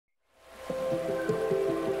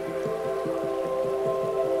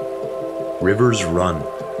rivers run.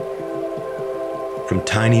 From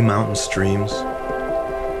tiny mountain streams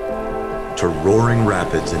to roaring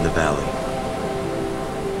rapids in the valley.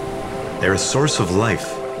 They're a source of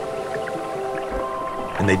life,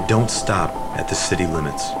 and they don't stop at the city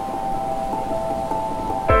limits.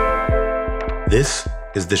 This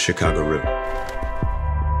is the Chicago River.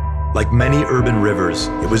 Like many urban rivers,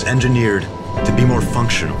 it was engineered to be more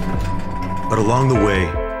functional. But along the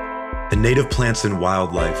way, the native plants and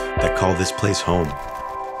wildlife that call this place home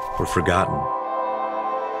were forgotten.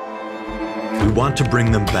 We want to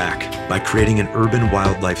bring them back by creating an urban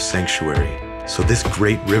wildlife sanctuary so this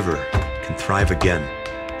great river can thrive again.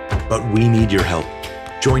 But we need your help.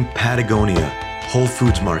 Join Patagonia, Whole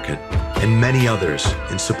Foods Market, and many others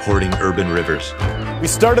in supporting urban rivers. We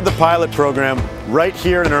started the pilot program right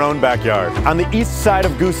here in our own backyard, on the east side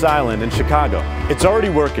of Goose Island in Chicago. It's already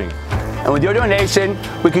working. And with your donation,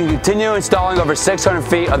 we can continue installing over 600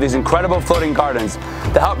 feet of these incredible floating gardens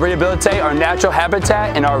to help rehabilitate our natural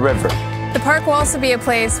habitat in our river. The park will also be a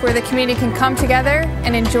place where the community can come together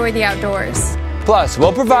and enjoy the outdoors. Plus,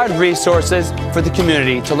 we'll provide resources for the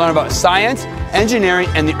community to learn about science, engineering,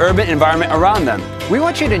 and the urban environment around them. We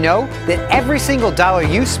want you to know that every single dollar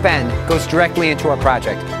you spend goes directly into our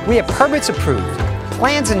project. We have permits approved,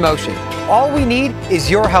 plans in motion. All we need is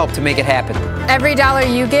your help to make it happen. Every dollar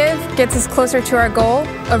you give gets us closer to our goal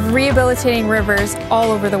of rehabilitating rivers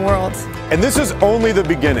all over the world. And this is only the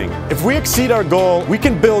beginning. If we exceed our goal, we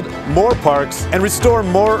can build more parks and restore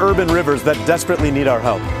more urban rivers that desperately need our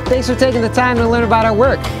help. Thanks for taking the time to learn about our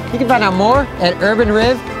work. You can find out more at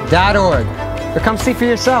urbanriv.org or come see for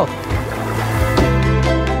yourself.